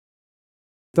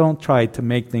Don't try to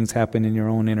make things happen in your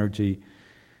own energy,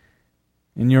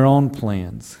 in your own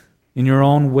plans, in your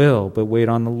own will, but wait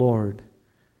on the Lord.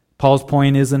 Paul's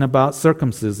point isn't about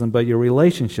circumcision, but your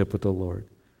relationship with the Lord.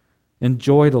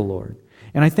 Enjoy the Lord.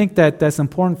 And I think that that's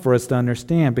important for us to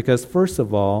understand because, first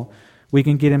of all, we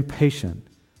can get impatient.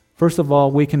 First of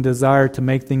all, we can desire to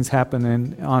make things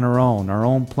happen on our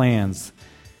own plans.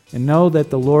 And know that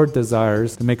the Lord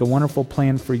desires to make a wonderful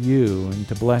plan for you and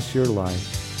to bless your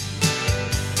life.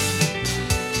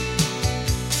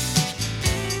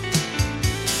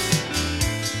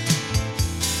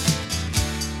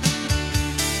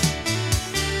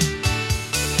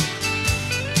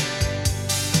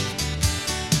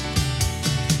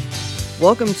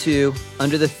 Welcome to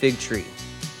Under the Fig Tree.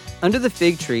 Under the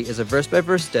Fig Tree is a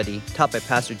verse-by-verse study taught by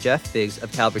Pastor Jeff Figs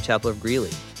of Calvary Chapel of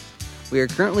Greeley. We are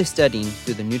currently studying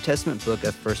through the New Testament book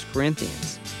of 1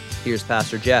 Corinthians. Here's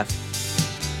Pastor Jeff.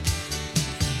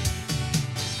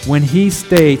 When he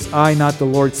states, I, not the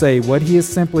Lord, say, what he is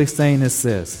simply saying is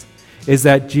this, is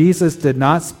that Jesus did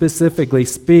not specifically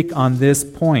speak on this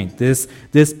point, this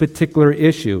particular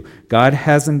issue. God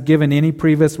hasn't given any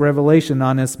previous revelation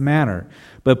on this matter.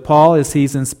 But Paul, as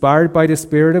he's inspired by the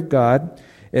Spirit of God,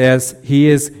 as he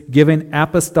is giving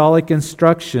apostolic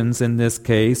instructions in this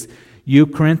case, you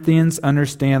Corinthians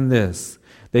understand this,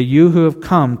 that you who have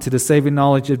come to the saving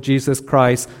knowledge of Jesus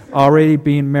Christ, already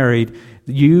being married,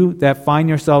 you that find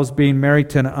yourselves being married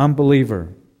to an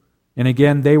unbeliever. And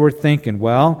again, they were thinking,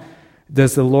 well,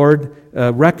 does the Lord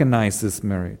recognize this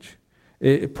marriage?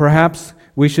 Perhaps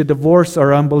we should divorce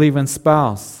our unbelieving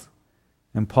spouse.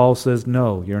 And Paul says,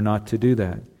 no, you're not to do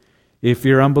that. If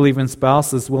your unbelieving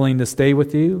spouse is willing to stay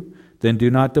with you, then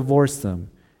do not divorce them.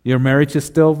 Your marriage is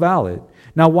still valid.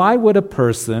 Now, why would a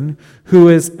person who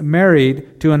is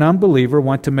married to an unbeliever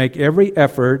want to make every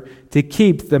effort to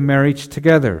keep the marriage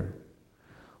together?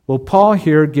 Well, Paul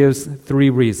here gives three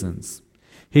reasons.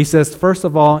 He says, first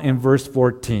of all, in verse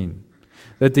 14,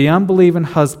 that the unbelieving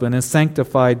husband is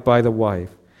sanctified by the wife,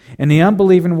 and the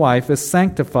unbelieving wife is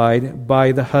sanctified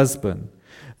by the husband.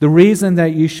 The reason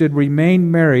that you should remain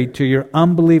married to your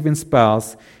unbelieving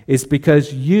spouse is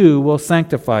because you will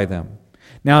sanctify them.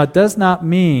 Now, it does not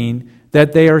mean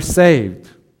that they are saved.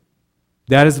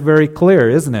 That is very clear,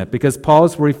 isn't it? Because Paul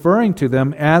is referring to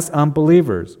them as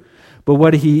unbelievers. But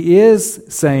what he is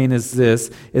saying is this,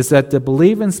 is that the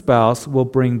believing spouse will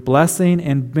bring blessing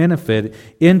and benefit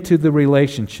into the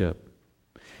relationship.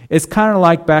 It's kind of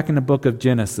like back in the book of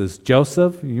Genesis.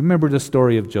 Joseph, you remember the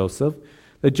story of Joseph?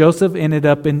 That Joseph ended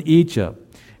up in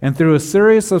Egypt. And through a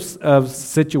series of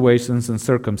situations and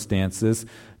circumstances,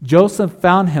 Joseph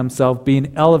found himself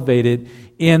being elevated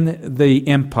in the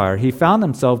empire. He found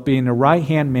himself being a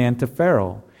right-hand man to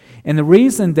Pharaoh. And the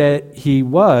reason that he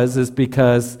was is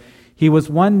because he was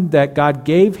one that God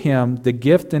gave him the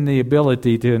gift and the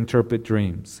ability to interpret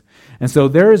dreams. And so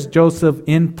there is Joseph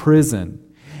in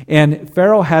prison. And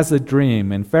Pharaoh has a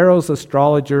dream. And Pharaoh's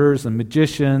astrologers and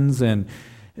magicians and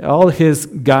all his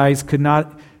guys could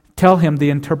not tell him the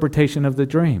interpretation of the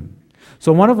dream.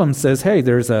 So one of them says, hey,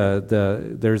 there's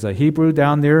a Hebrew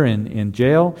down there in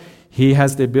jail. He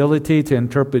has the ability to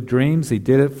interpret dreams. He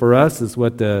did it for us, is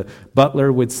what the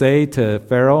butler would say to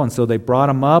Pharaoh. And so they brought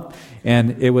him up,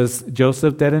 and it was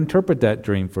Joseph that interpreted that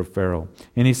dream for Pharaoh.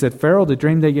 And he said, Pharaoh, the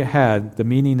dream that you had, the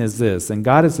meaning is this, and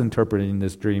God is interpreting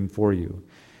this dream for you.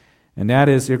 And that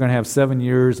is, you're going to have 7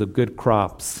 years of good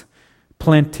crops,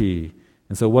 plenty.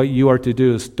 And so what you are to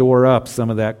do is store up some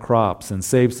of that crops and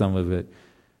save some of it,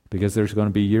 because there's going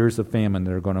to be years of famine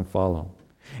that are going to follow.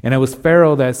 And it was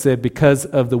Pharaoh that said, because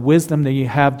of the wisdom that you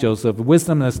have, Joseph,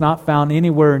 wisdom that's not found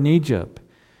anywhere in Egypt.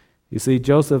 You see,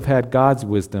 Joseph had God's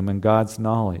wisdom and God's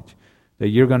knowledge, that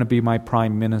you're going to be my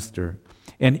prime minister.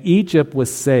 And Egypt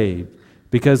was saved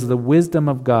because of the wisdom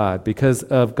of God, because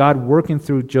of God working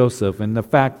through Joseph and the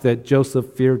fact that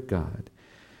Joseph feared God.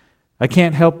 I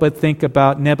can't help but think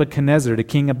about Nebuchadnezzar, the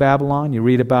king of Babylon. You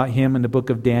read about him in the book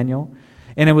of Daniel.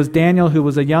 And it was Daniel who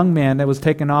was a young man that was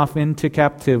taken off into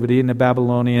captivity, in the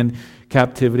Babylonian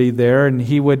captivity there, and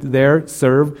he would there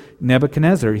serve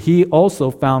Nebuchadnezzar. He also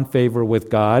found favor with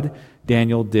God,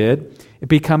 Daniel did,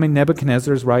 becoming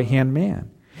Nebuchadnezzar's right-hand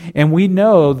man. And we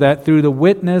know that through the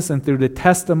witness and through the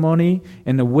testimony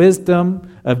and the wisdom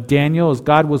of Daniel, as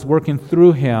God was working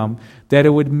through him, that it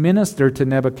would minister to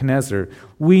Nebuchadnezzar.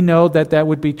 We know that that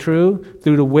would be true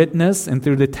through the witness and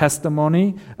through the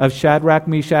testimony of Shadrach,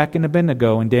 Meshach, and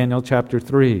Abednego in Daniel chapter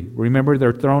 3. Remember,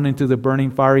 they're thrown into the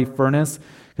burning fiery furnace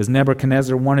because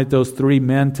Nebuchadnezzar wanted those three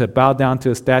men to bow down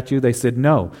to a statue. They said,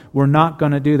 no, we're not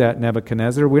going to do that,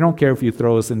 Nebuchadnezzar. We don't care if you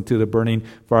throw us into the burning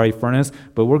fiery furnace,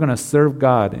 but we're going to serve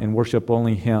God and worship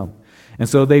only Him. And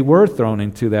so they were thrown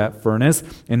into that furnace,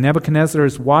 and Nebuchadnezzar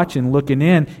is watching, looking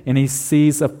in, and he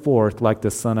sees a fourth like the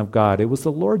Son of God. It was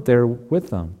the Lord there with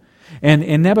them.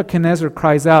 And Nebuchadnezzar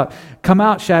cries out, "Come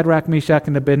out, Shadrach, Meshach,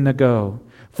 and Abednego,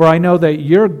 for I know that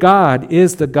your God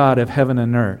is the God of heaven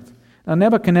and earth." Now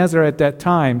Nebuchadnezzar at that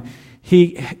time,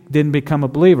 he didn't become a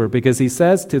believer because he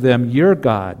says to them, "Your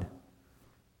God,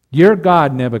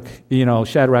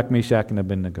 Shadrach, Meshach, and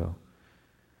Abednego.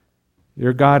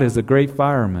 Your God is a great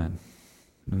fireman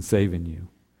in saving you."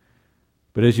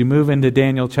 But as you move into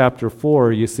Daniel chapter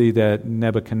 4, you see that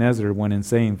Nebuchadnezzar went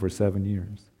insane for 7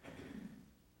 years.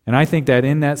 And I think that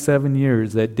in that 7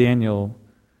 years that Daniel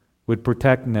would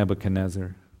protect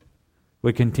Nebuchadnezzar,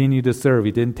 would continue to serve.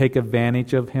 He didn't take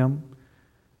advantage of him,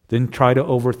 didn't try to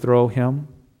overthrow him,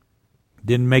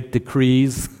 didn't make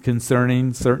decrees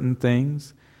concerning certain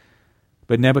things.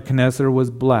 But Nebuchadnezzar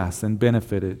was blessed and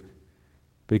benefited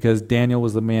because Daniel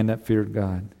was a man that feared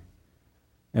God.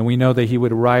 And we know that he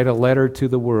would write a letter to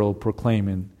the world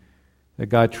proclaiming that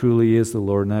God truly is the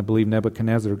Lord. And I believe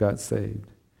Nebuchadnezzar got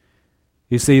saved.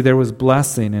 You see, there was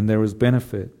blessing and there was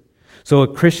benefit. So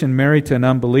a Christian married to an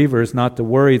unbeliever is not to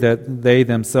worry that they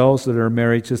themselves or their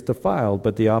marriage is defiled,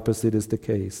 but the opposite is the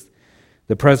case.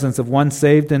 The presence of one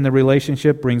saved in the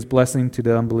relationship brings blessing to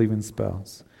the unbelieving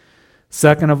spouse.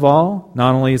 Second of all,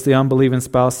 not only is the unbelieving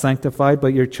spouse sanctified,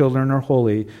 but your children are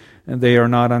holy and they are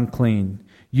not unclean.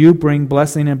 You bring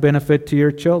blessing and benefit to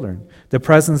your children. The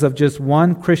presence of just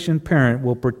one Christian parent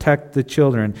will protect the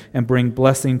children and bring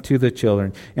blessing to the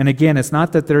children. And again, it's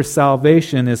not that their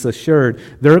salvation is assured.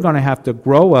 They're going to have to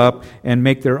grow up and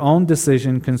make their own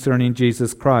decision concerning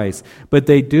Jesus Christ. But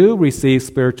they do receive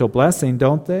spiritual blessing,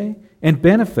 don't they? And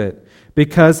benefit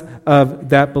because of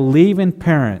that believing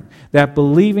parent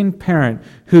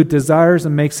who desires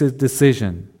and makes a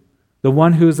decision, the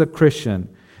one who's a Christian,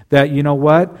 that, you know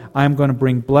what, I'm going to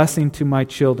bring blessing to my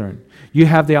children. You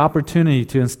have the opportunity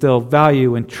to instill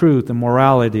value and truth and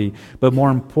morality, but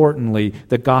more importantly,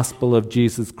 the gospel of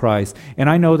Jesus Christ. And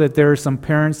I know that there are some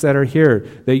parents that are here,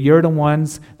 that you're the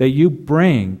ones that you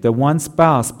bring, the one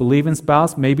spouse, believing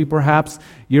spouse, maybe perhaps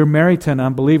you're married to an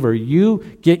unbeliever. You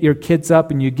get your kids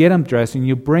up and you get them dressed and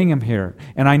you bring them here.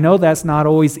 And I know that's not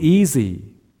always easy.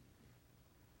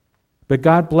 But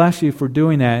God bless you for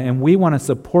doing that, and we want to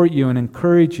support you and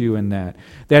encourage you in that.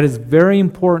 That is very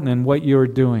important in what you're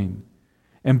doing.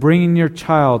 And bringing your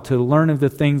child to learn of the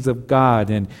things of God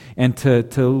and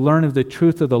to learn of the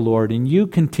truth of the Lord. And you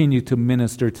continue to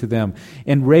minister to them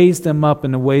and raise them up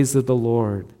in the ways of the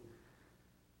Lord.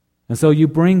 And so you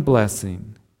bring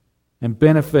blessing and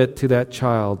benefit to that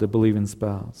child, the believing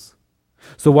spouse.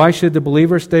 So why should the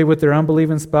believer stay with their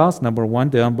unbelieving spouse? Number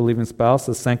one, the unbelieving spouse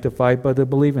is sanctified by the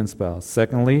believing spouse.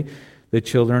 Secondly, the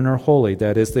children are holy.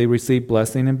 That is, they receive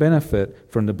blessing and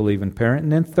benefit from the believing parent.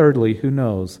 And then thirdly, who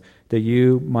knows, that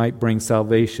you might bring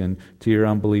salvation to your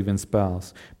unbelieving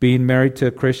spouse. Being married to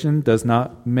a Christian does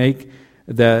not make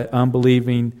the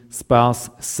unbelieving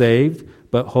spouse saved,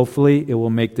 but hopefully it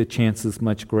will make the chances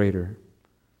much greater.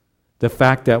 The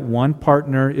fact that one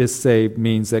partner is saved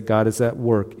means that God is at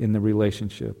work in the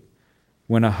relationship.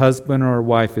 When a husband or a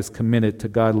wife is committed to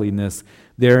godliness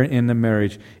there in the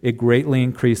marriage, it greatly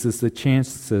increases the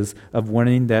chances of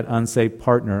winning that unsaved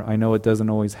partner. I know it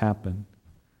doesn't always happen.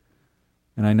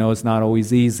 And I know it's not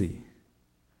always easy.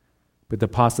 But the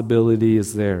possibility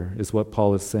is there, is what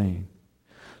Paul is saying.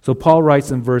 So Paul writes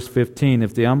in verse 15,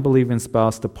 if the unbelieving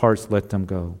spouse departs, let them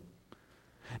go.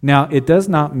 Now, it does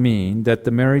not mean that the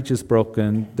marriage is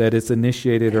broken, that it's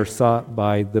initiated or sought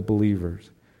by the believers.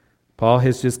 Paul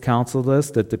has just counseled us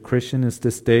that the Christian is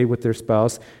to stay with their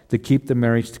spouse to keep the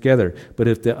marriage together. But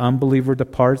if the unbeliever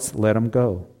departs, let him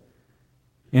go.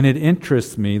 And it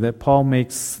interests me that Paul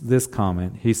makes this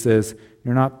comment. He says,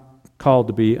 you're not called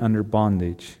to be under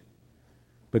bondage,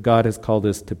 but God has called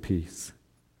us to peace.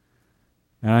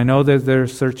 And I know that there are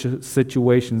such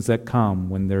situations that come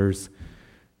when there's,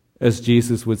 as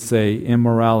Jesus would say,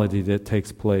 immorality that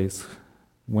takes place.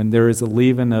 When there is a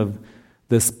leaving of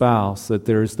the spouse, that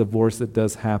there is divorce that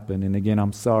does happen. And again,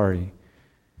 I'm sorry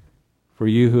for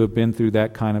you who have been through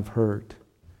that kind of hurt.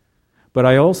 But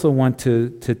I also want to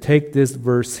take this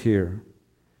verse here,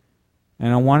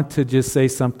 and I want to just say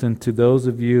something to those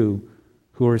of you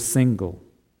who are single.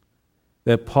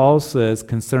 That Paul says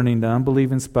concerning the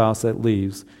unbelieving spouse that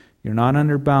leaves, you're not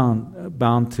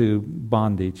bound to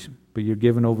bondage, but you're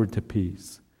given over to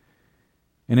peace.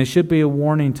 And it should be a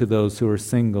warning to those who are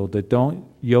single that don't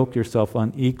yoke yourself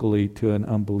unequally to an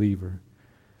unbeliever.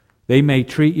 They may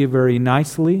treat you very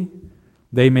nicely.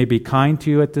 They may be kind to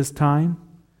you at this time.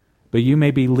 But you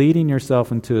may be leading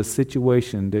yourself into a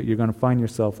situation that you're going to find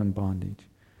yourself in bondage.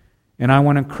 And I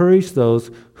want to encourage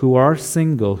those who are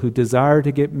single, who desire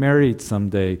to get married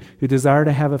someday, who desire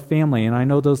to have a family, and I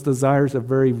know those desires are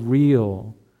very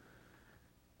real,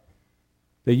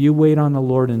 that you wait on the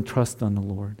Lord and trust on the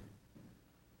Lord.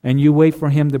 And you wait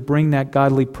for Him to bring that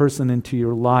godly person into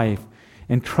your life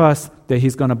and trust that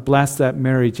He's going to bless that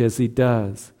marriage as He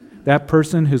does. That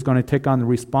person who's going to take on the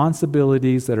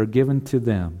responsibilities that are given to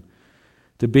them,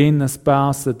 to being the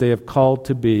spouse that they have called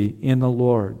to be in the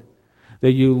Lord.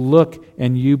 That you look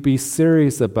and you be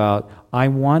serious about, I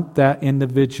want that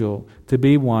individual to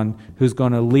be one who's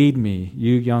going to lead me,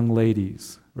 you young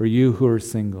ladies, or you who are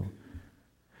single.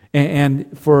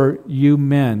 And for you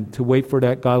men to wait for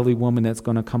that godly woman that's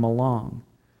going to come along.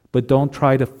 But don't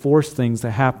try to force things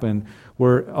to happen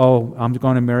where, I'm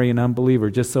going to marry an unbeliever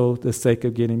just so the sake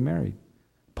of getting married.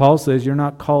 Paul says you're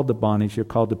not called to bondage, you're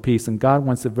called to peace. And God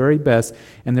wants the very best,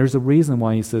 and there's a reason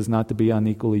why He says not to be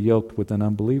unequally yoked with an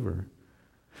unbeliever.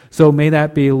 So may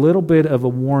that be a little bit of a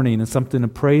warning and something to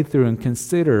pray through and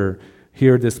consider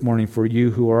here this morning for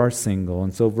you who are single.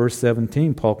 And so verse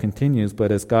 17, Paul continues,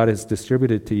 but as God has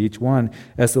distributed to each one,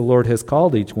 as the Lord has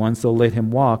called each one, so let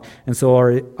him walk. And so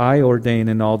I ordain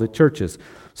in all the churches.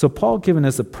 So Paul giving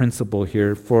us a principle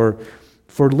here for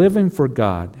living for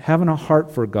God, having a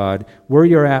heart for God, where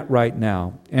you're at right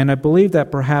now. And I believe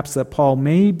that perhaps that Paul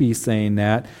may be saying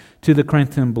that to the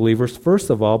Corinthian believers,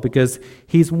 first of all, because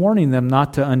he's warning them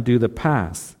not to undo the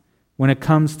past when it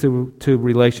comes to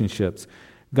relationships.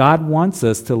 God wants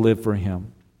us to live for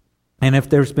Him. And if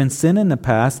there's been sin in the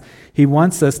past, He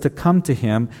wants us to come to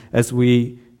Him as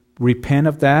we repent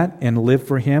of that and live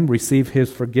for Him, receive His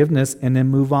forgiveness, and then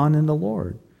move on in the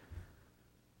Lord.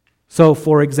 So,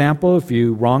 for example, if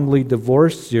you wrongly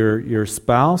divorced your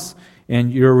spouse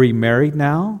and you're remarried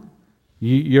now,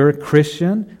 you're a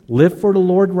Christian, live for the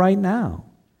Lord right now.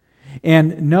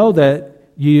 And know that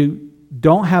you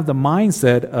don't have the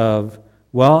mindset of,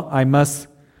 I must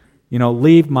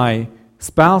leave my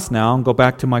spouse now and go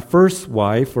back to my first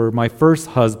wife or my first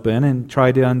husband and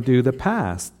try to undo the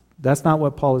past. That's not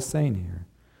what Paul is saying here.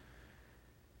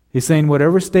 He's saying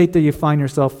whatever state that you find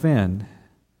yourself in,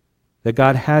 that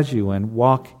God has you in,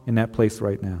 walk in that place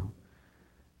right now.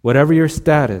 Whatever your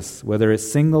status, whether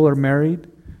it's single or married,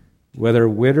 whether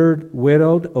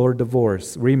widowed or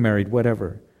divorced, remarried,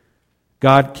 whatever,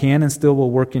 God can and still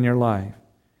will work in your life.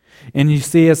 And you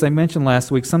see, as I mentioned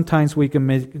last week, sometimes we can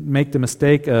make the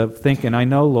mistake of thinking, I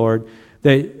know, Lord,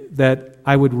 that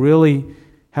I would really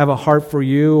have a heart for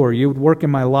you, or you would work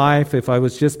in my life if I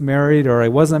was just married or I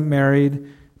wasn't married.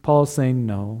 Paul's saying,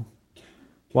 no.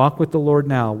 Walk with the Lord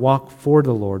now. Walk for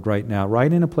the Lord right now,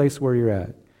 right in a place where you're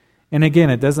at. And again,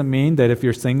 it doesn't mean that if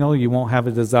you're single, you won't have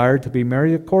a desire to be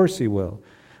married. Of course you will.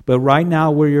 But right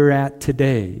now, where you're at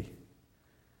today,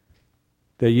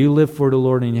 that you live for the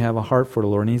Lord and you have a heart for the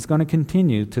Lord. And he's going to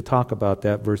continue to talk about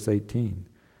that, verse 18.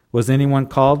 Was anyone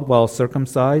called while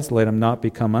circumcised? Let him not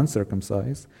become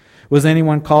uncircumcised. Was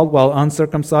anyone called while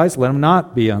uncircumcised? Let him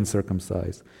not be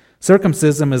uncircumcised.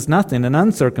 Circumcision is nothing, and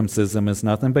uncircumcision is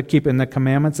nothing, but keeping the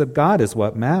commandments of God is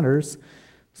what matters.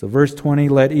 So verse 20,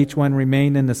 let each one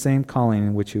remain in the same calling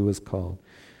in which he was called.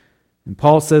 And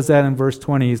Paul says that in verse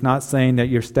 20. He's not saying that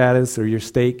your status or your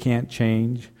state can't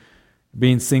change.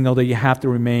 Being single, that you have to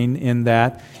remain in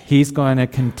that. He's going to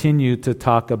continue to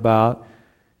talk about,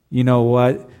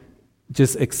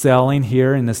 just excelling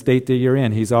here in the state that you're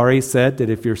in. He's already said that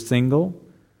if you're single,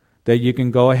 that you can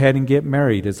go ahead and get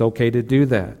married. It's okay to do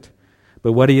that.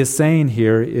 But what he is saying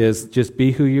here is just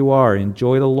be who you are.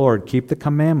 Enjoy the Lord. Keep the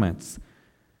commandments.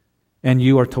 And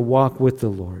you are to walk with the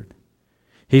Lord.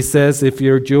 He says if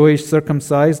you're Jewish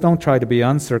circumcised, don't try to be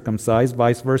uncircumcised,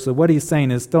 vice versa. What he's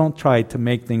saying is don't try to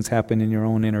make things happen in your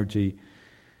own energy,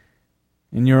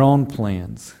 in your own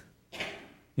plans,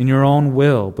 in your own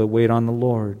will, but wait on the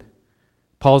Lord.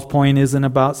 Paul's point isn't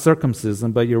about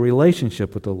circumcision, but your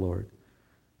relationship with the Lord.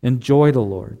 Enjoy the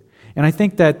Lord. And I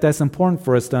think that that's important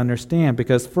for us to understand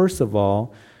because, first of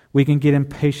all, we can get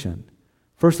impatient.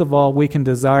 First of all, we can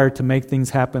desire to make things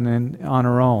happen on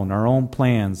our own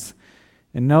plans.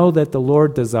 And know that the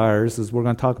Lord desires, as we're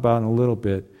going to talk about in a little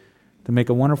bit, to make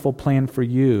a wonderful plan for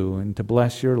you and to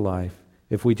bless your life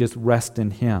if we just rest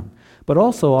in Him. But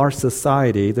also our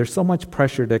society, there's so much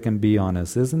pressure that can be on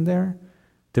us, isn't there?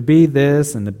 To be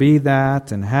this and to be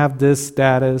that and have this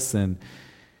status and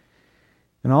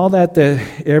all that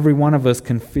every one of us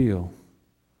can feel.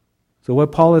 So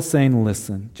what Paul is saying,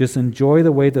 listen, just enjoy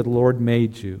the way that the Lord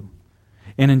made you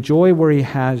and enjoy where He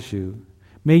has you.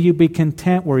 May you be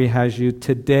content where He has you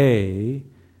today.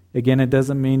 Again, it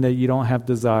doesn't mean that you don't have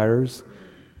desires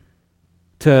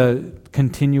to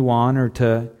continue on or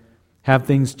to have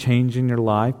things change in your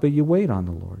life, but you wait on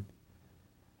the Lord.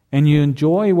 And you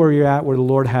enjoy where you're at, where the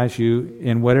Lord has you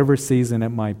in whatever season it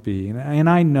might be. And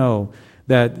I know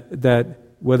that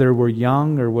whether we're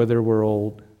young or whether we're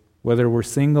old, whether we're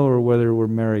single or whether we're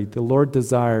married, the Lord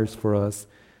desires for us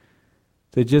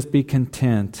to just be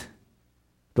content.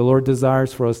 The Lord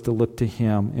desires for us to look to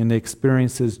Him and to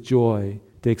experience His joy,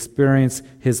 to experience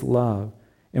His love,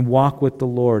 and walk with the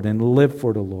Lord and live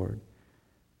for the Lord.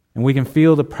 And we can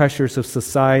feel the pressures of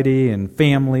society and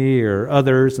family or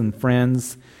others and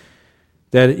friends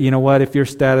that, you know what, if your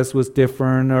status was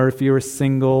different, or if you were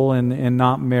single and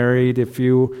not married, if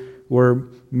you were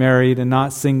married and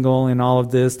not single, and all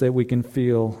of this that we can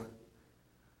feel.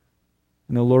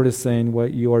 And the Lord is saying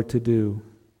what you are to do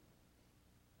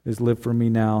is live for me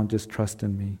now and just trust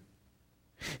in me.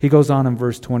 He goes on in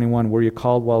verse 21, were you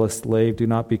called while a slave? Do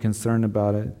not be concerned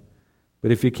about it.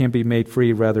 But if you can't be made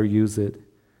free, rather use it.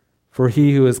 For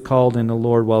he who is called in the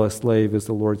Lord while a slave is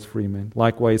the Lord's freeman.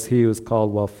 Likewise, he who is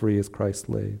called while free is Christ's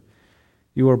slave.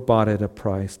 You are bought at a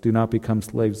price. Do not become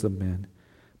slaves of men.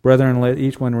 Brethren, let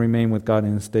each one remain with God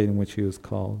in the state in which he was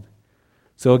called.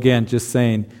 So again, just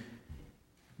saying,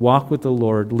 walk with the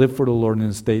Lord, live for the Lord in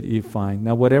the state you find.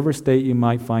 Now, whatever state you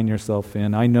might find yourself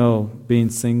in, I know, being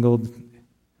single,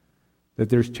 that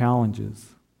there's challenges.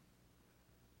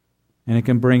 And it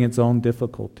can bring its own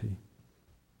difficulty.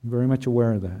 I'm very much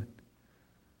aware of that.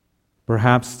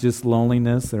 Perhaps just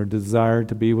loneliness or desire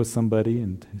to be with somebody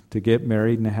and to get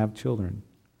married and to have children.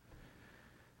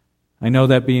 I know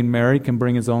that being married can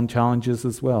bring its own challenges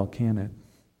as well, can it?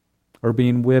 Or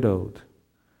being widowed,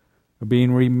 or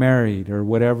being remarried, or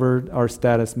whatever our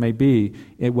status may be.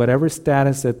 In whatever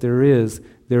status that there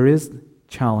is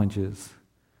challenges.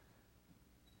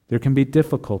 There can be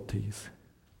difficulties.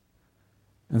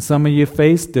 And some of you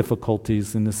face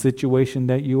difficulties in the situation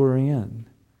that you are in.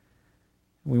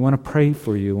 We want to pray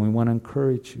for you. We want to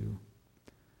encourage you.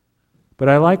 But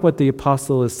I like what the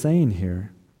apostle is saying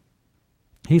here.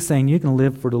 He's saying you can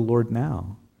live for the Lord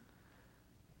now.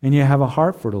 And you have a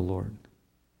heart for the Lord.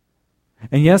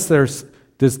 And yes, there's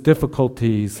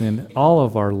difficulties in all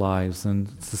of our lives and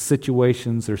the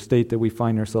situations or state that we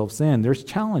find ourselves in. There's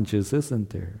challenges, isn't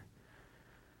there?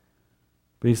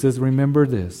 But he says, remember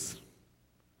this,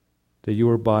 that you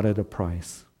were bought at a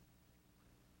price.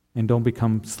 And don't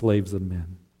become slaves of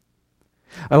men.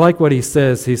 I like what he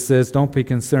says. He says, don't be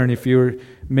concerned if you're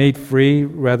made free,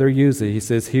 rather use it. He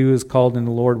says, he who is called in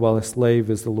the Lord while a slave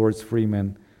is the Lord's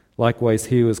freeman. Likewise,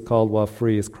 he who is called while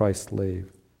free is Christ's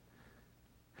slave.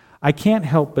 I can't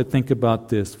help but think about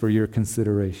this for your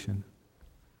consideration.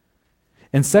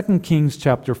 In 2 Kings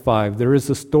chapter 5, there is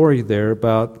a story there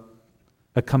about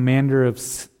a commander of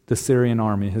the Syrian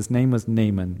army. His name was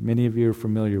Naaman. Many of you are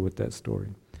familiar with that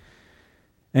story.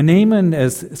 And Naaman,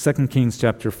 as 2 Kings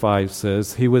chapter 5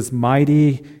 says, he was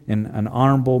mighty and an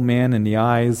honorable man in the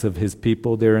eyes of his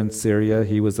people there in Syria.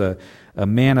 He was a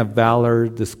man of valor,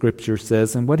 the scripture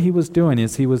says. And what he was doing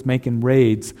is he was making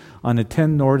raids on the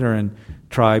 10 northern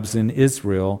tribes in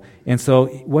Israel. And so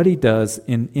what he does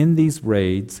in these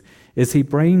raids is he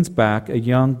brings back a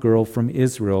young girl from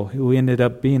Israel who ended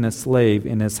up being a slave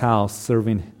in his house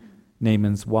serving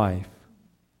Naaman's wife.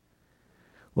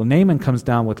 Well, Naaman comes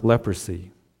down with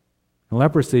leprosy. And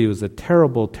leprosy was a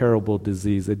terrible, terrible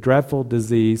disease, a dreadful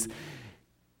disease.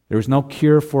 There was no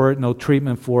cure for it, no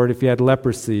treatment for it. If you had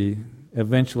leprosy,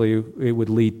 eventually it would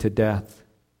lead to death.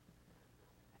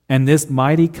 And this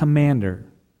mighty commander,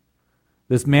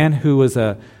 this man who was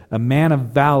a man of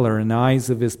valor in the eyes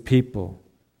of his people,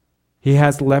 he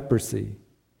has leprosy.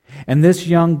 And this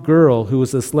young girl who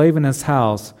was a slave in his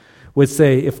house would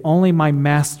say, if only my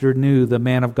master knew the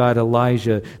man of God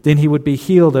Elijah, then he would be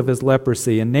healed of his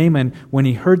leprosy. And Naaman, when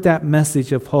he heard that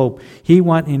message of hope, he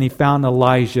went and he found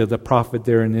Elijah, the prophet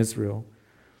there in Israel.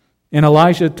 And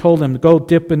Elijah told him, go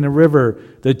dip in the river,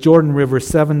 the Jordan River,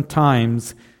 7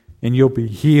 times, and you'll be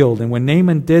healed. And when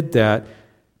Naaman did that,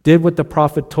 did what the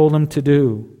prophet told him to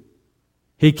do,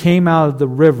 he came out of the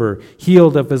river,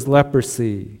 healed of his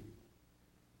leprosy.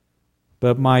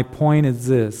 But my point is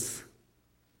this.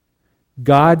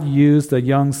 God used a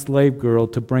young slave girl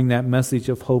to bring that message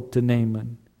of hope to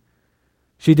Naaman.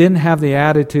 She didn't have the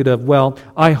attitude of, well,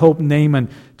 I hope Naaman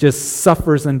just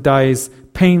suffers and dies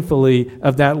painfully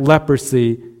of that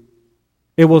leprosy.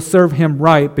 It will serve him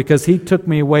right because he took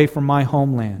me away from my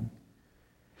homeland.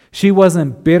 She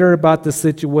wasn't bitter about the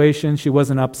situation. She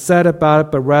wasn't upset about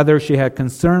it, but rather she had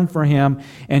concern for him,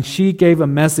 and she gave a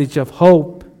message of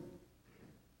hope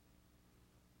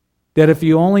that if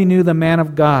you only knew the man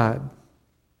of God,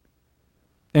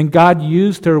 and God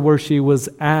used her where she was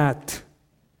at,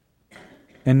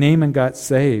 and Naaman got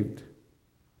saved.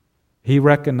 He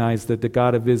recognized that the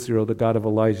God of Israel, the God of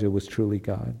Elijah, was truly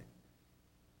God.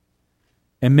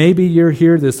 And maybe you're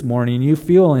here this morning, you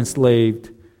feel enslaved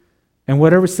in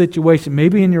whatever situation,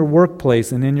 maybe in your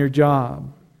workplace and in your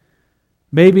job,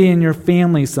 maybe in your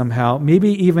family somehow, maybe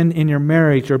even in your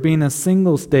marriage or being a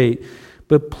single state.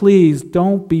 But please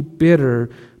don't be bitter,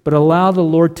 but allow the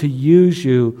Lord to use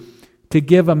you to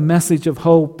give a message of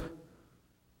hope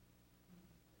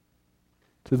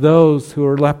to those who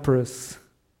are leprous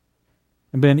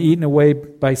and been eaten away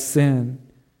by sin.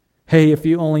 Hey, if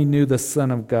you only knew the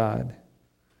Son of God,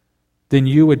 then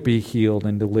you would be healed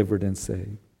and delivered and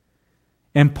saved.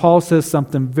 And Paul says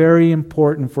something very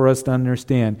important for us to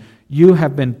understand. You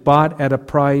have been bought at a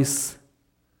price.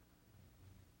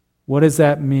 What does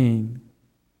that mean?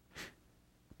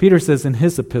 Peter says in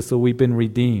his epistle, we've been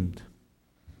redeemed.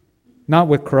 Not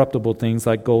with corruptible things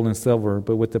like gold and silver,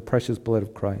 but with the precious blood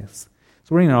of Christ.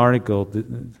 So we're reading an article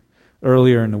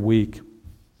earlier in the week.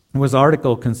 It was an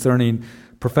article concerning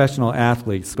professional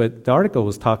athletes, but the article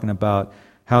was talking about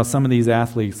how some of these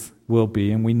athletes will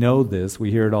be, and we know this,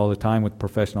 we hear it all the time with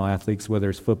professional athletes, whether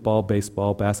it's football,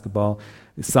 baseball, basketball,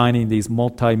 signing these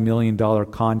multi-million-dollar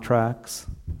contracts.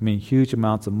 I mean, huge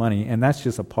amounts of money, and that's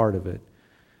just a part of it.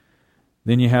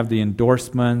 Then you have the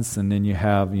endorsements, and then you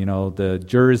have, the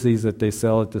jerseys that they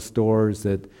sell at the stores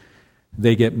that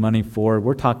they get money for.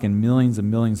 We're talking millions and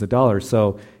millions of dollars.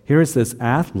 So here's this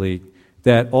athlete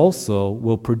that also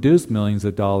will produce millions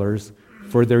of dollars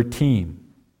for their team.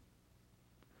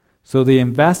 So the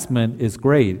investment is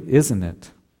great, isn't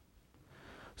it?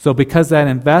 So because that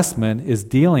investment is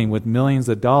dealing with millions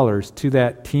of dollars to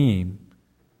that team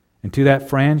and to that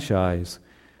franchise,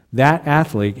 that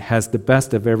athlete has the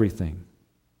best of everything.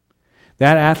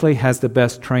 That athlete has the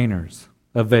best trainers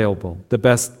available, the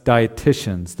best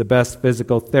dietitians, the best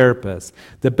physical therapists,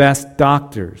 the best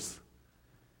doctors.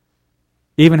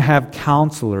 Even have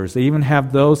counselors. They even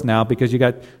have those now because you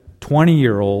got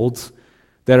 20-year-olds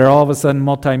that are all of a sudden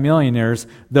multimillionaires,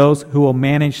 those who will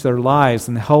manage their lives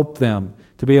and help them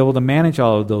to be able to manage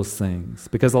all of those things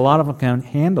because a lot of them can't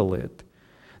handle it.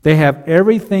 They have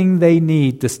everything they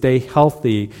need to stay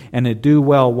healthy and to do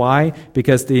well. Why?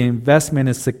 Because the investment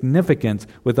is significant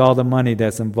with all the money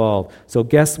that's involved. So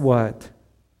guess what?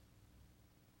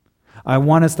 I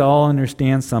want us to all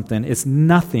understand something. It's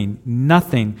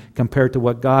nothing compared to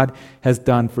what God has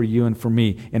done for you and for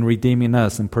me in redeeming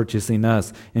us and purchasing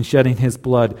us and shedding His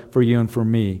blood for you and for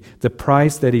me. The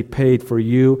price that He paid for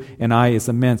you and I is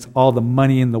immense. All the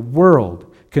money in the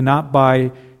world cannot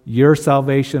buy your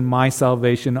salvation, my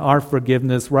salvation, our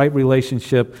forgiveness, right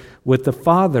relationship with the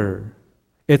Father.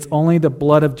 It's only the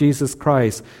blood of Jesus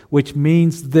Christ, which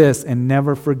means this, and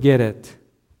never forget it,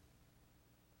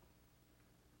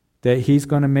 that He's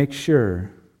going to make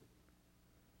sure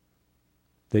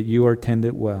that you are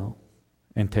tended well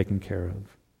and taken care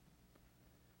of.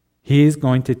 He's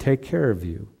going to take care of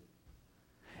you.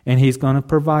 And He's going to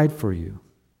provide for you.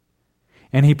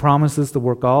 And He promises to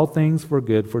work all things for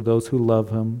good for those who love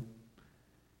Him.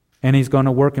 And He's going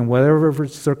to work in whatever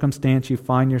circumstance you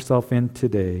find yourself in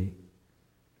today.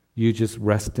 You just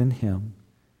rest in Him.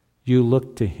 You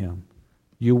look to Him.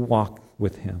 You walk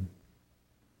with Him.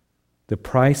 The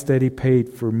price that He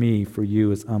paid for me, for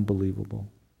you, is unbelievable.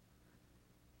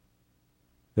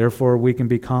 Therefore, we can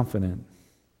be confident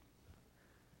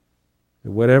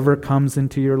that whatever comes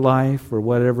into your life or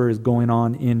whatever is going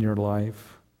on in your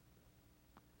life,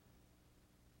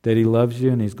 that He loves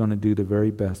you and He's going to do the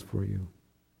very best for you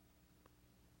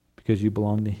because you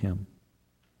belong to Him.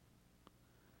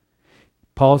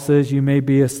 Paul says you may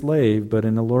be a slave, but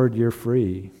in the Lord you're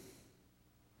free.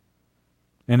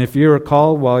 And if you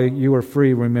recall, while you are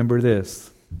free, remember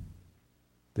this,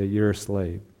 that you're a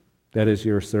slave. That is,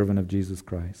 you're a servant of Jesus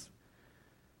Christ.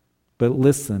 But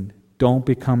listen, don't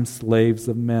become slaves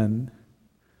of men.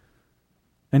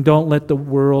 And don't let the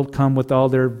world come with all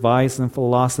their advice and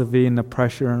philosophy and the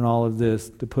pressure and all of this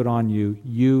to put on you.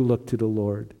 You look to the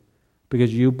Lord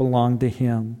because you belong to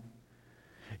Him.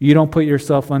 You don't put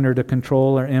yourself under the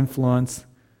control or influence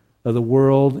of the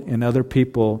world and other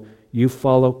people. You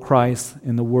follow Christ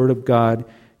in the Word of God.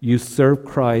 You serve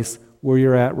Christ where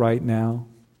you're at right now.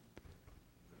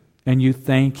 And you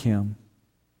thank Him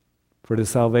for the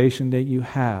salvation that you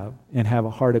have and have a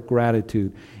heart of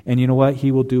gratitude. And you know what?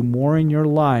 He will do more in your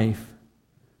life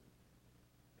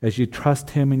as you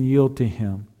trust Him and yield to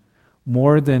Him,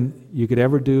 more than you could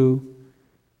ever do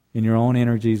in your own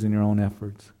energies and your own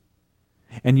efforts.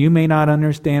 And you may not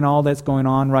understand all that's going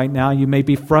on right now. You may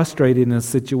be frustrated in the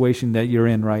situation that you're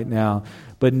in right now.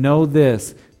 But know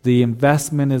this, the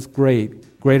investment is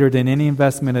greater than any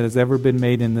investment that has ever been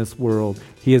made in this world.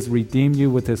 He has redeemed you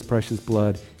with His precious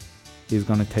blood. He's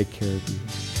going to take care of you.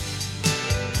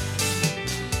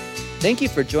 Thank you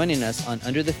for joining us on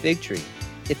Under the Fig Tree.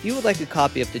 If you would like a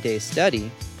copy of today's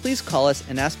study, please call us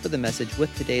and ask for the message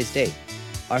with today's date.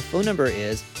 Our phone number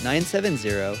is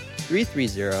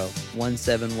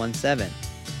 970-330-1717.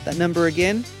 That number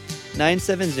again,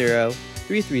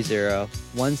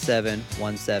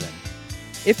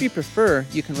 970-330-1717. If you prefer,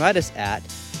 you can write us at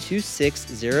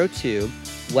 2602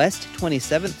 West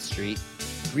 27th Street,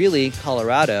 Greeley,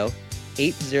 Colorado,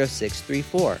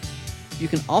 80634. You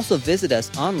can also visit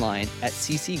us online at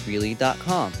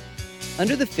ccgreeley.com.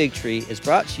 Under the Fig Tree is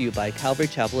brought to you by Calvary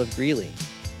Chapel of Greeley.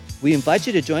 We invite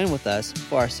you to join with us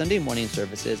for our Sunday morning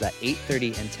services at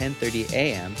 8:30 and 10:30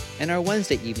 a.m. and our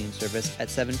Wednesday evening service at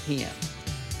 7 p.m.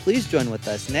 Please join with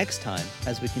us next time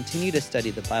as we continue to study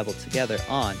the Bible together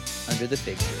on Under the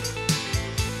Fig Tree.